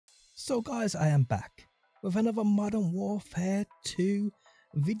So guys, I am back with another Modern Warfare 2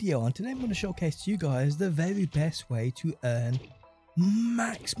 video, and today I'm going to showcase to you guys the very best way to earn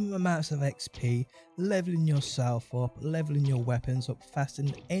maximum amounts of XP, leveling yourself up, leveling your weapons up faster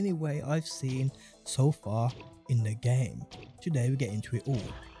than any way I've seen so far in the game. Today we get into it all.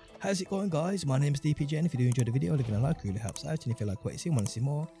 How's it going guys? My name is DPJ, and if you do enjoy the video, leaving a like really helps out, and if you like what you see and want to see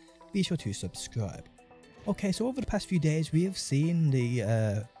more, be sure to subscribe. Okay, so over the past few days we have seen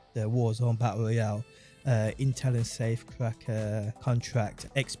the Warzone Battle Royale Intel and Safecracker contract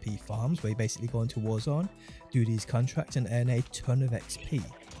XP farms, where you basically go into Warzone, do these contracts and earn a ton of XP.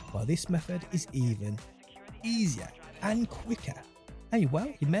 Well, this method is even easier and quicker. And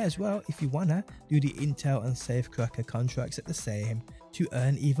well, you may as well, if you wanna, do the Intel and Safecracker contracts at the same to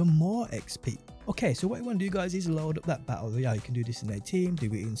earn even more XP. Okay, so what you want to do guys is load up that battle royale. You can do this in a team, do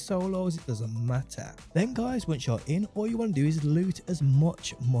it in solos, it doesn't matter. Then guys, once you're in, all you want to do is loot as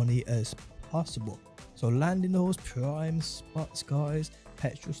much money as possible. So land in those prime spots guys,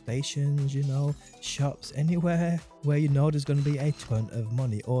 petrol stations, you know, shops, anywhere where you know there's going to be a ton of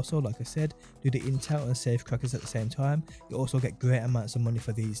money. Also, like I said, do the Intel and Safecrackers at the same time. You also get great amounts of money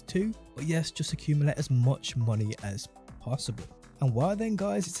for these too. But yes, just accumulate as much money as possible. And while then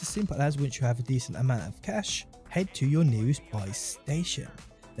guys, it's as simple as once you have a decent amount of cash, head to your nearest buy station.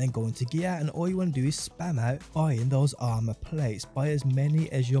 Then go into gear, and all you want to do is spam out buying those armor plates. Buy as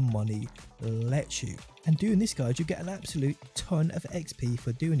many as your money lets you. And doing this guys, you get an absolute ton of XP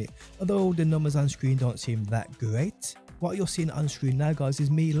for doing it. Although the numbers on screen don't seem that great. What you're seeing on screen now guys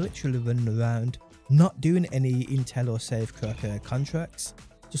is me literally running around, not doing any Intel or Safecracker contracts,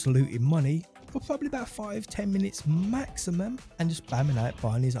 just looting money for probably about 5-10 minutes maximum, and just spamming out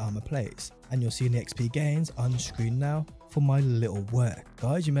buying these armor plates. And you'll see the XP gains on screen now for my little work.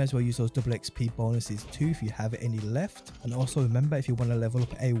 Guys, you may as well use those double XP bonuses too if you have any left. And also remember, if you want to level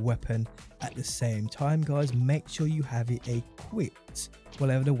up a weapon at the same time guys, make sure you have it equipped,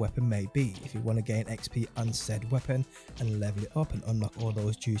 whatever the weapon may be. If you want to gain XP on said weapon and level it up and unlock all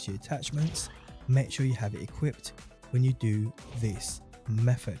those juicy attachments, make sure you have it equipped when you do this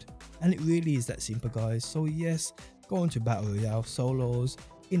method. And it really is that simple guys. So yes, go into battle royale, solos,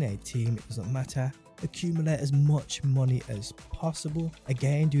 in a team, it doesn't matter. Accumulate as much money as possible.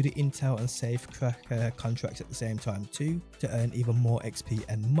 Again, do the Intel and Safecracker contracts at the same time too, to earn even more XP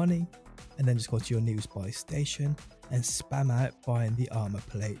and money. And then just go to your nearest buy station and spam out buying the armor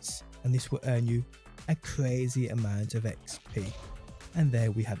plates, and this will earn you a crazy amount of XP. And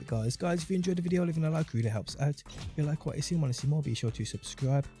there we have it guys. If you enjoyed the video, leaving a like really helps out. If you like what you see and want to see more, be sure to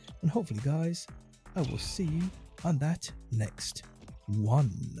subscribe. And hopefully guys, I will see you on that next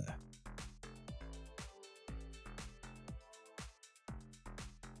one.